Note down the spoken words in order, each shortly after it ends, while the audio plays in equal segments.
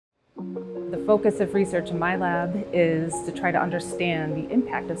The focus of research in my lab is to try to understand the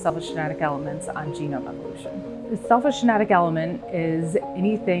impact of selfish genetic elements on genome evolution. The selfish genetic element is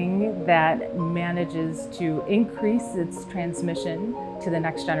anything that manages to increase its transmission to the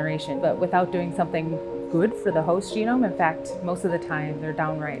next generation, but without doing something good for the host genome. In fact, most of the time they're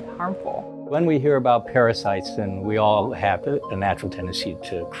downright harmful. When we hear about parasites, then we all have a natural tendency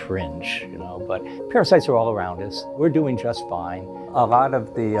to cringe, but parasites are all around us. We're doing just fine. A lot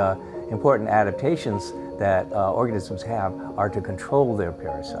of the important adaptations that organisms have are to control their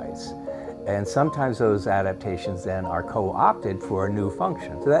parasites. And sometimes those adaptations then are co-opted for a new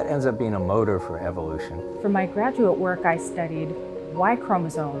function. So that ends up being a motor for evolution. For my graduate work, I studied Y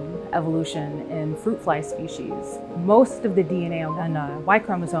chromosome evolution in fruit fly species. Most of the DNA on Y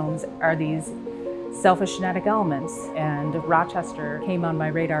chromosomes are these selfish genetic elements, and Rochester came on my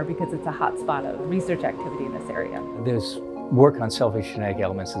radar because it's a hot spot of research activity in this area. There's work on selfish genetic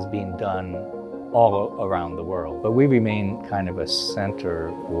elements is being done all around the world, but we remain kind of a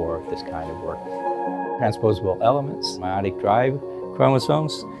center for this kind of work. Transposable elements, meiotic drive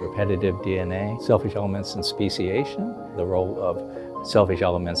chromosomes, repetitive DNA, selfish elements in speciation, the role of selfish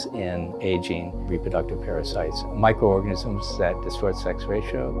elements in aging reproductive parasites, microorganisms that distort sex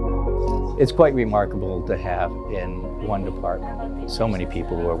ratio. It's quite remarkable to have in one department so many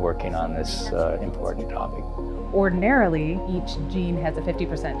people who are working on this important topic. Ordinarily, each gene has a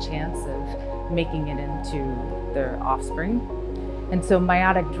 50% chance of making it into their offspring. And so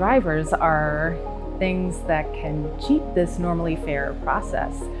meiotic drivers are things that can cheat this normally fair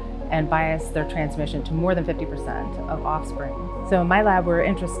process and bias their transmission to more than 50% of offspring. So in my lab, we're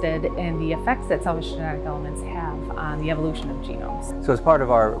interested in the effects that selfish genetic elements have on the evolution of genomes. So as part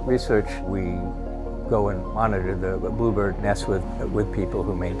of our research, we go and monitor the bluebird nests with people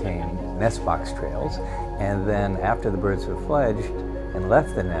who maintain nest box trails. And then after the birds have fledged and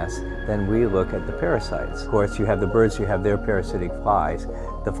left the nest, then we look at the parasites. Of course, you have the birds who have their parasitic flies.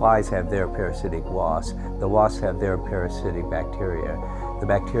 The flies have their parasitic wasps. The wasps have their parasitic bacteria. The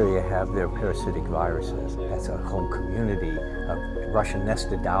bacteria have their parasitic viruses. That's a whole community of Russian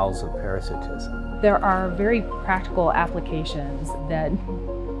nested dolls of parasitism. There are very practical applications that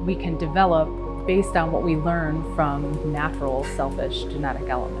we can develop based on what we learn from natural selfish genetic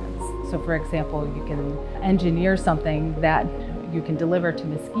elements. So for example, you can engineer something that you can deliver to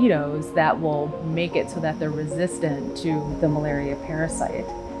mosquitoes that will make it so that they're resistant to the malaria parasite.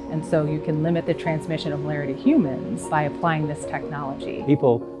 And so you can limit the transmission of malaria to humans by applying this technology.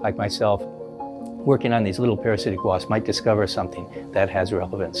 People like myself working on these little parasitic wasps might discover something that has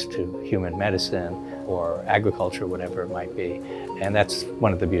relevance to human medicine or agriculture, whatever it might be. And that's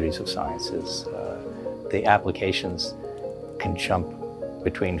one of the beauties of science is the applications can jump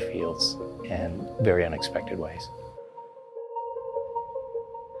between fields in very unexpected ways.